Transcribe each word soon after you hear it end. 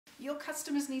Your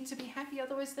customers need to be happy,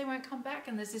 otherwise they won't come back.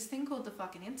 And there's this thing called the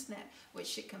fucking internet where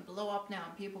shit can blow up now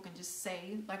and people can just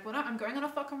say, like, what? I'm going on a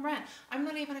fucking rant. I'm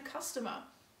not even a customer.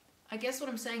 I guess what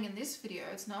I'm saying in this video,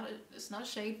 it's not a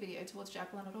shade video towards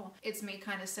Jaclyn at all. It's me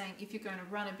kind of saying, if you're going to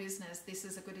run a business, this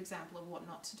is a good example of what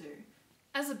not to do.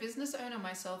 As a business owner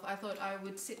myself, I thought I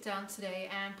would sit down today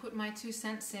and put my 2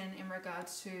 cents in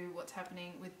regards to what's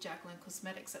happening with Jaclyn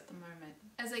Cosmetics at the moment.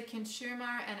 As a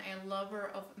consumer and a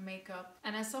lover of makeup,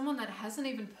 and as someone that hasn't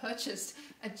even purchased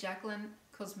a Jaclyn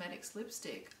Cosmetics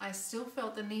lipstick, I still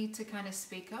felt the need to kind of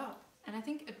speak up. And I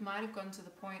think it might have gone to the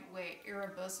point where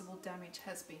irreversible damage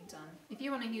has been done. If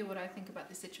you want to hear what I think about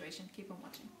this situation, keep on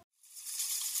watching.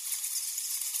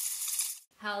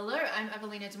 Hello, I'm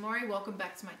Avelina De Moray. Welcome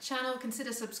back to my channel.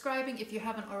 Consider subscribing if you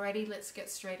haven't already. Let's get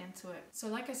straight into it. So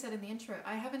like I said in the intro,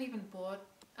 I haven't even bought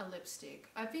a lipstick.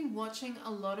 I've been watching a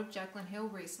lot of Jaclyn Hill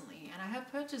recently, and I have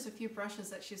purchased a few brushes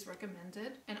that she's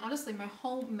recommended. And honestly, my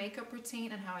whole makeup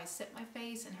routine and how I set my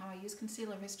face and how I use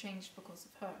concealer has changed because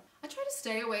of her. I try to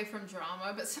stay away from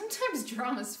drama, but sometimes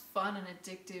drama's fun and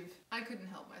addictive. I couldn't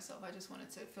help myself. I just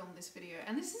wanted to film this video.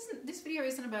 And this video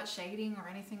isn't about shading or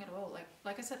anything at all.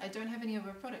 Like I said, I don't have any of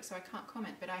her products, so I can't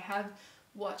comment, but I have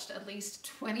watched at least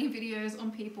 20 videos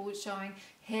on people showing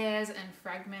hairs and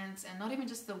fragments, and not even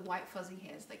just the white fuzzy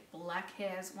hairs, like black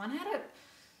hairs. One had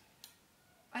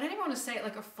I don't even want to say it,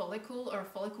 like a follicle or a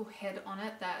follicle head on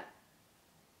it that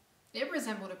it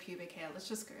resembled a pubic hair. Let's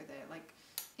just go there. Like,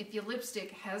 if your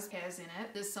lipstick has hairs in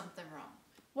it, there's something wrong.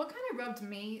 What kind of rubbed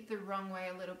me the wrong way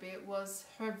a little bit was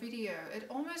her video. It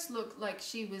almost looked like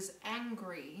she was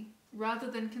angry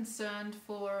rather than concerned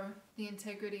for the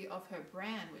integrity of her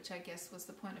brand, which I guess was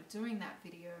the point of doing that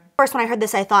video. First, when I heard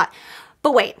this, I thought,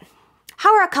 but wait,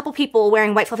 how are a couple people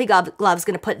wearing white fluffy gloves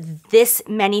gonna put this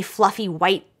many fluffy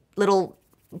white little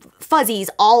fuzzies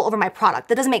all over my product?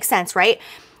 That doesn't make sense, right?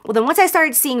 Well, then once I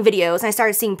started seeing videos and I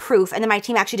started seeing proof, and then my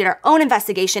team actually did our own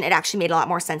investigation, it actually made a lot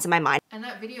more sense in my mind. And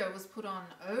that video was put on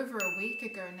over a week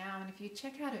ago now, and if you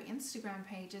check out her Instagram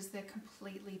pages, they're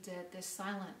completely dead, they're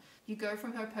silent. You go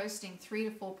from her posting 3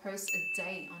 to 4 posts a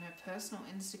day on her personal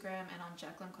Instagram and on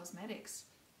Jaclyn Cosmetics,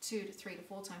 2 to 3 to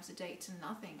 4 times a day, to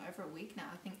nothing over a week now.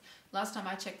 I think last time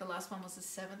I checked, the last one was the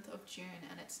 7th of June,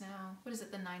 and it's now, what is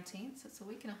it, the 19th? So it's a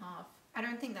week and a half. I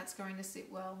don't think that's going to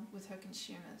sit well with her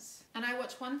consumers. And I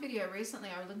watched one video recently,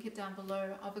 I'll link it down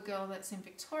below, of a girl that's in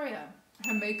Victoria.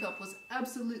 Her makeup was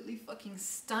absolutely fucking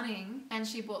stunning, and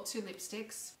she bought 2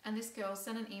 lipsticks, and this girl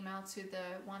sent an email to the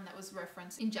one that was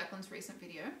referenced in Jaclyn's recent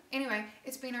video. Anyway,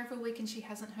 it's been over a week and she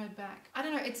hasn't heard back. I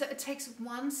don't know, it takes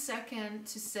 1 second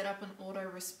to set up an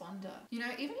autoresponder. You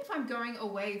know, even if I'm going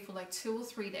away for like 2 or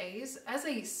 3 days, as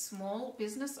a small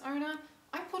business owner,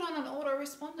 I put on an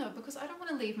autoresponder because I don't want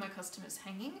to leave my customers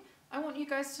hanging. I want you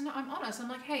guys to know I'm honest. I'm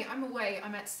like, hey, I'm away,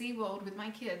 I'm at SeaWorld with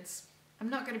my kids. I'm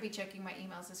not going to be checking my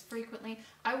emails as frequently.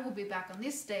 I will be back on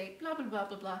this date, blah, blah, blah,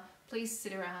 blah, blah. Please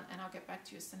sit around and I'll get back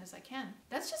to you as soon as I can.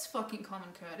 That's just fucking common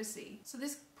courtesy. So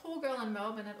this poor girl in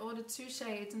Melbourne had ordered 2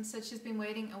 shades and said she's been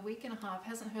waiting a week and a half,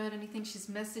 hasn't heard anything. She's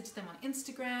messaged them on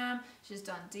Instagram, she's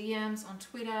done DMs on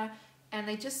Twitter, and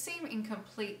they just seem in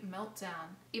complete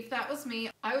meltdown. If that was me,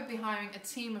 I would be hiring a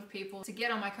team of people to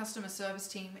get on my customer service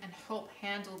team and help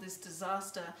handle this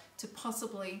disaster, to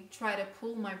possibly try to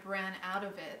pull my brand out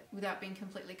of it without being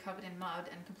completely covered in mud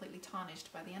and completely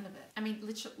tarnished by the end of it. I mean,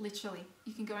 literally,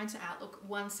 you can go into Outlook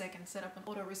 1 second, set up an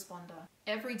autoresponder.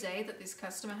 Every day that this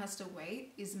customer has to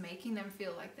wait is making them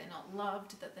feel like they're not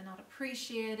loved, that they're not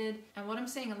appreciated. And what I'm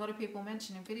seeing a lot of people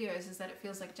mention in videos is that it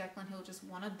feels like Jaclyn Hill just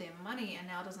wanted their money and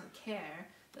now doesn't care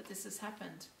that this has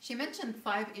happened. She mentioned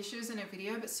 5 issues in her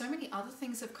video, but so many other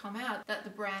things have come out that the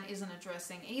brand isn't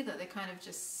addressing either. They kind of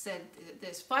just said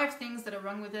there's 5 things that are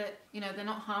wrong with it. You know, they're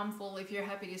not harmful. If you're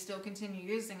happy to still continue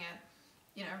using it,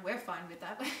 you know, we're fine with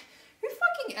that. Who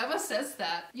fucking ever says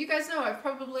that? You guys know I've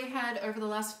probably had, over the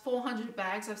last 400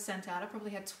 bags I've sent out, I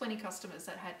probably had 20 customers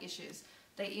that had issues.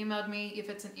 They emailed me, if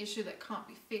it's an issue that can't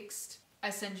be fixed, I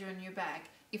send you a new bag.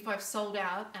 If I've sold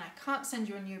out and I can't send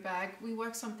you a new bag, we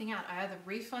work something out. I either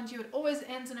refund you, it always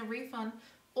ends in a refund,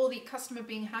 or the customer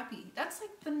being happy. That's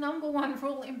like the #1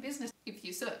 rule in business. If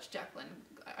you search Jaclyn,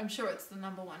 I'm sure it's the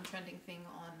 #1 trending thing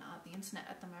on the internet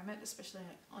at the moment, especially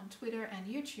on Twitter and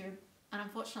YouTube. And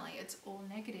unfortunately, it's all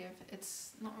negative.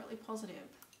 It's not really positive.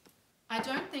 I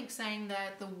don't think saying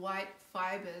that the white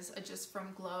fibers are just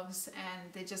from gloves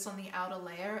and they're just on the outer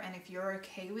layer, and if you're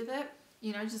okay with it,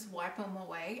 you know, just wipe them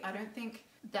away. I don't think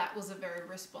that was a very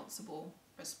responsible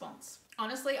response.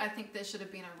 Honestly, I think there should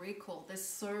have been a recall. There's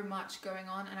so much going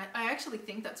on, and I actually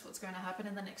think that's what's going to happen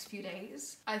in the next few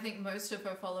days. I think most of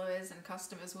her followers and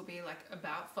customers will be like,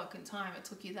 about fucking time. It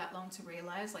took you that long to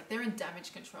realize. Like, they're in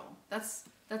damage control. That's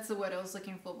the word I was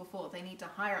looking for before. They need to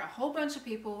hire a whole bunch of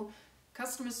people,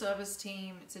 customer service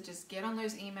team, to just get on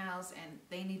those emails, and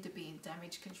they need to be in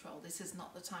damage control. This is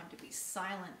not the time to be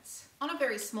silent. On a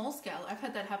very small scale, I've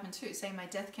had that happen too. Say my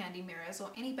Death Candy mirrors or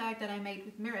any bag that I made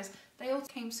with mirrors, they all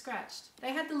came scratched.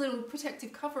 They had the little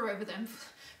protective cover over them,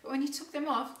 but when you took them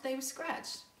off, they were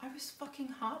scratched. I was fucking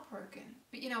heartbroken.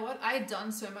 But you know what? I had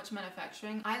done so much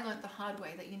manufacturing, I learned the hard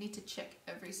way that you need to check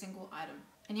every single item.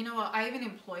 And you know what? I even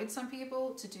employed some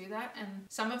people to do that, and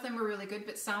some of them were really good,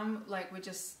 but some like were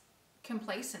just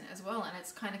complacent as well, and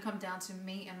it's kind of come down to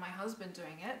me and my husband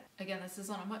doing it. Again, this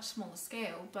is on a much smaller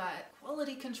scale, but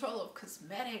quality control of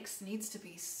cosmetics needs to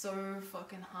be so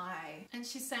fucking high. And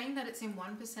she's saying that it's in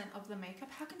 1% of the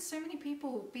makeup. How can so many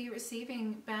people be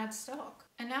receiving bad stock?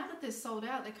 And now that they're sold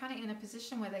out, they're kind of in a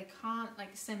position where they can't like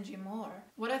send you more.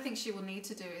 What I think she will need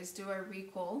to do is do a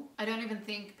recall. I don't even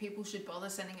think people should bother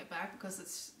sending it back, because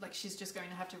it's like she's just going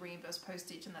to have to reimburse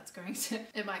postage, and that's going to,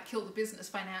 it might kill the business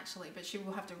financially, but she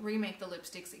will have to remake the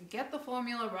lipsticks, get the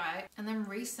formula right, and then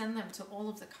resend them to all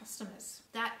of the customers.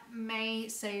 That may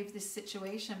save this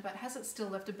situation, but has it still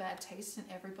left a bad taste in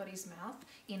everybody's mouth,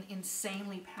 in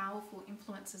insanely powerful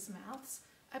influencers' mouths?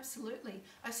 Absolutely.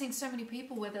 I've seen so many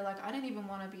people where they're like, I don't even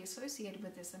want to be associated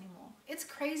with this anymore. It's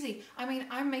crazy. I mean,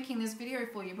 I'm making this video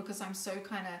for you because I'm so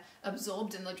kind of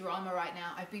absorbed in the drama right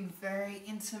now. I've been very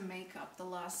into makeup the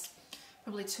last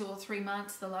probably 2 or 3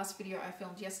 months. The last video I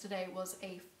filmed yesterday was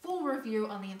a full review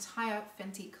on the entire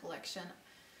Fenty collection.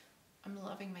 I'm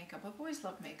loving makeup. I've always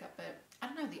loved makeup, but I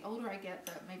don't know, the older I get,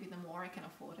 maybe the more I can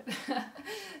afford it.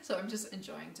 So I'm just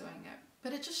enjoying doing it.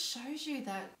 But it just shows you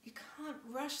that you can't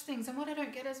rush things. And what I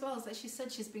don't get as well is that she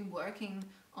said she's been working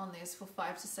on this for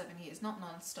 5 to 7 years, not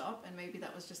non-stop, and maybe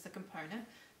that was just the component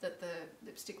that the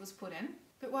lipstick was put in.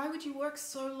 But why would you work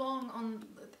so long on,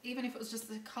 even if it was just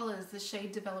the colors, the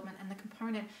shade development and the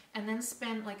component, and then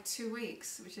spend like 2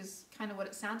 weeks, which is kind of what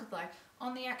it sounded like,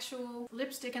 on the actual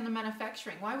lipstick and the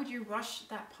manufacturing? Why would you rush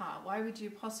that part? Why would you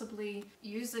possibly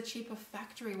use a cheaper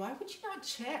factory? Why would you not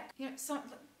check? You know, so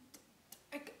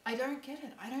I don't get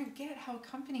it. I don't get how a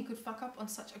company could fuck up on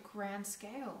such a grand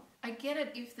scale. I get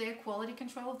it if their quality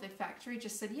control of their factory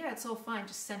just said, yeah, it's all fine,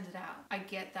 just send it out. I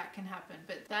get that can happen.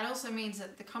 But that also means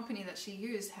that the company that she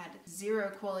used had zero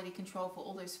quality control for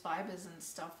all those fibers and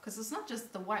stuff. Because it's not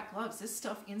just the white gloves, there's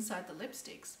stuff inside the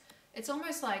lipsticks. It's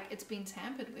almost like it's been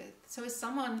tampered with. So is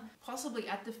someone possibly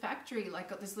at the factory like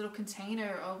got this little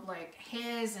container of like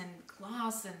hairs and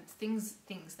glass and things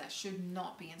that should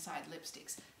not be inside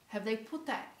lipsticks? Have they put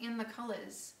that in the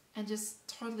colors and just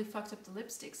totally fucked up the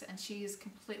lipsticks, and she is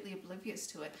completely oblivious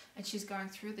to it, and she's going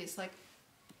through this like,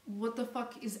 what the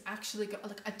fuck is actually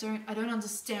like, I don't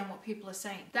understand what people are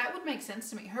saying. That would make sense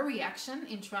to me. Her reaction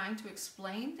in trying to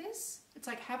explain this, it's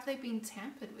like, have they been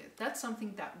tampered with? That's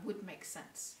something that would make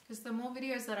sense. Because the more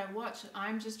videos that I watch,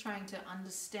 I'm just trying to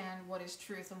understand what is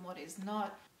truth and what is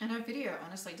not. And her video,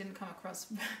 honestly, didn't come across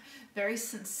very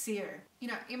sincere. You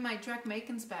know, in my Drac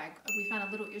Macon's bag, we found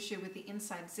a little issue with the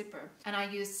inside zipper. And I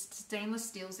used stainless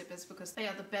steel zippers because they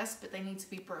are the best, but they need to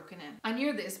be broken in. I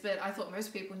knew this, but I thought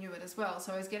most people knew it as well.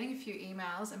 So I was getting a few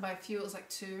emails, and by a few, it was like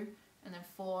 2. And then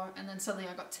 4, and then suddenly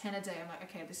I got 10 a day. I'm like,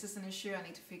 okay, this is an issue, I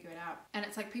need to figure it out. And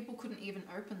it's like people couldn't even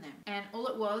open them. And all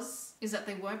it was is that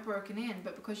they weren't broken in,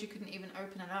 but because you couldn't even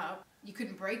open it up, you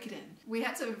couldn't break it in. We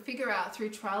had to figure out through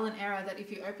trial and error that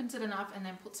if you opened it enough and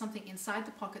then put something inside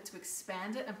the pocket to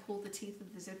expand it and pull the teeth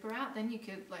of the zipper out, then you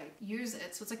could like use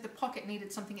it. So it's like the pocket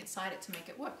needed something inside it to make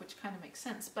it work, which kind of makes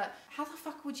sense. But how the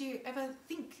fuck would you ever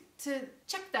think to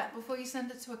check that before you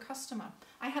send it to a customer?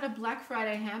 I had a Black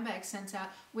Friday handbag sent out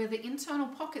where the internal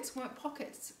pockets weren't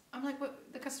pockets. I'm like,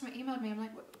 what? The customer emailed me. I'm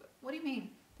like, what do you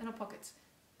mean they're not pockets?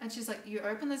 And she's like, you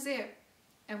open the zip,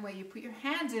 and where you put your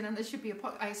hands in, and there should be a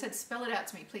pocket. I said, spell it out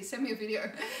to me, please send me a video,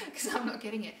 because I'm not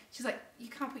getting it. She's like, you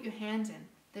can't put your hands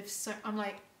in. I'm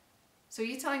like, so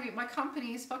you're telling me my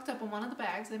company is fucked up on one of the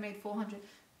bags, they made 400,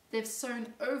 they've sewn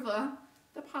over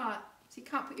the part, so you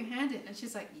can't put your hand in. And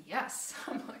she's like, yes.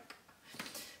 I'm like,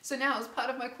 so now as part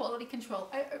of my quality control,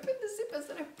 I opened the zippers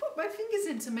and I put my fingers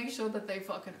in to make sure that they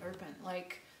fucking open.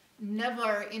 Like,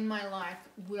 never in my life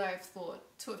would I have thought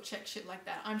to have checked shit like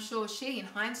that. I'm sure she, in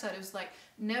hindsight, was like,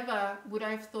 never would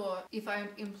I have thought if I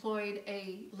employed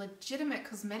a legitimate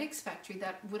cosmetics factory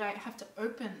that would I have to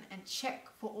open and check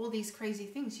for all these crazy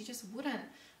things. You just wouldn't.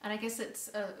 And I guess it's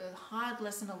a hard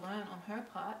lesson to learn on her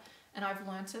part. and I've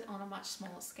learnt it on a much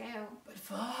smaller scale. But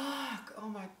fuck, oh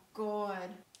my god,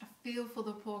 I feel for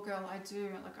the poor girl. I do.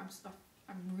 Like,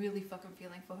 I'm really fucking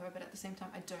feeling for her, but at the same time,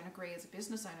 I don't agree as a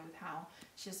business owner with how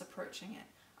she's approaching it.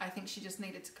 I think she just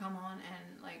needed to come on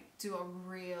and like do a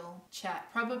real chat.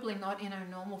 Probably not in a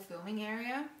normal filming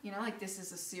area. You know, like, this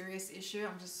is a serious issue.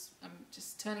 I'm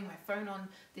just turning my phone on.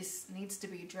 This needs to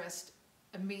be addressed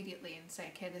immediately and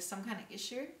say, okay, there's some kind of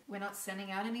issue. We're not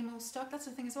sending out any more stock. That's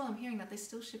the thing as well. I'm hearing that they're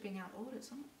still shipping out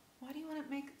orders. Why do you want to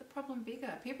make the problem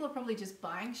bigger? People are probably just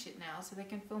buying shit now so they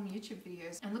can film YouTube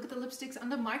videos and look at the lipsticks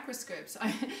under microscopes.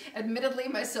 Admittedly,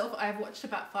 myself, I've watched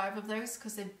about 5 of those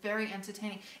because they're very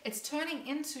entertaining. It's turning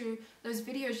into those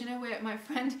videos, you know, where my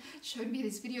friend showed me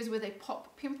these videos where they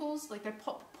pop pimples, like they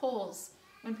pop pores.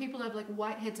 When people have like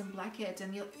whiteheads and blackheads,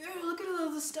 and you're, ew, look at all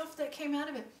the stuff that came out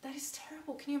of it. That is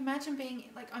terrible. Can you imagine being,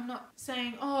 like, I'm not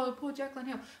saying, oh, poor Jaclyn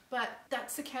Hill, but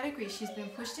that's the category she's been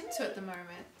pushed into at the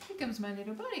moment. Here comes my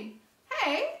little buddy.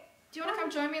 Hey, do you want to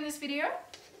come join me in this video?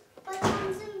 But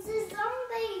London's a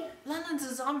zombie. London's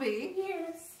a zombie?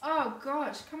 Yes. Oh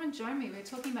gosh, come and join me. We're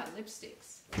talking about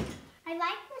lipsticks. I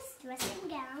like this dressing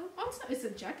gown. Oh, it's a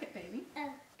jacket, baby.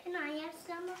 Can I have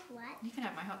some of what? You can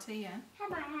have my hot tea, yeah.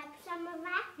 Can I have some of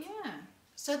that? Yeah.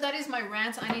 So that is my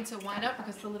rant. I need to wind up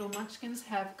because the little munchkins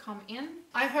have come in.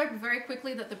 I hope very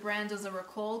quickly that the brand does a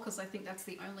recall, because I think that's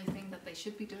the only thing that they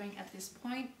should be doing at this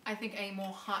point. I think a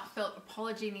more heartfelt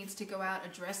apology needs to go out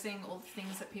addressing all the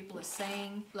things that people are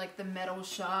saying, like the metal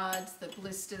shards, the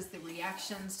blisters, the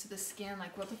reactions to the skin.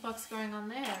 Like, what the fuck's going on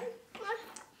there?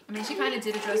 I mean, she kind of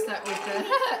did address that with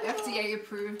the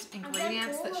FDA-approved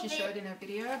ingredients that she showed in her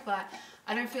video, but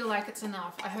I don't feel like it's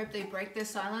enough. I hope they break their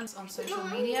silence on social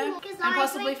media and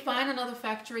possibly find another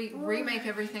factory, remake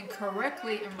everything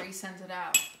correctly, and resend it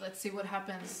out. Let's see what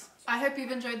happens. I hope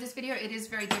you've enjoyed this video. It is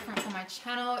very different for my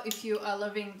channel. If you are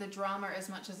loving the drama as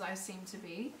much as I seem to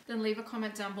be, then leave a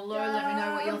comment down below. Let me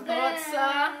know what your thoughts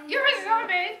are. You're a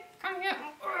zombie! Come here.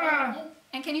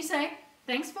 And can you say,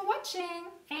 thanks for watching?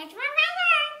 Thanks for watching.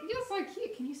 You're so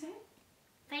cute. Can you say it?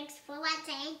 Thanks for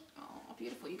watching. Oh,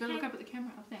 beautiful. You gotta look up at the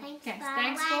camera up there.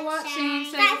 Thanks for watching.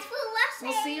 So Thanks for watching.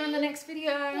 we'll see you in the next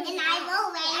video. And I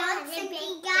will lay on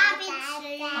the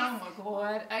garbage. Oh my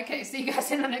god. Okay, see you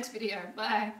guys in the next video.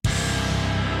 Bye.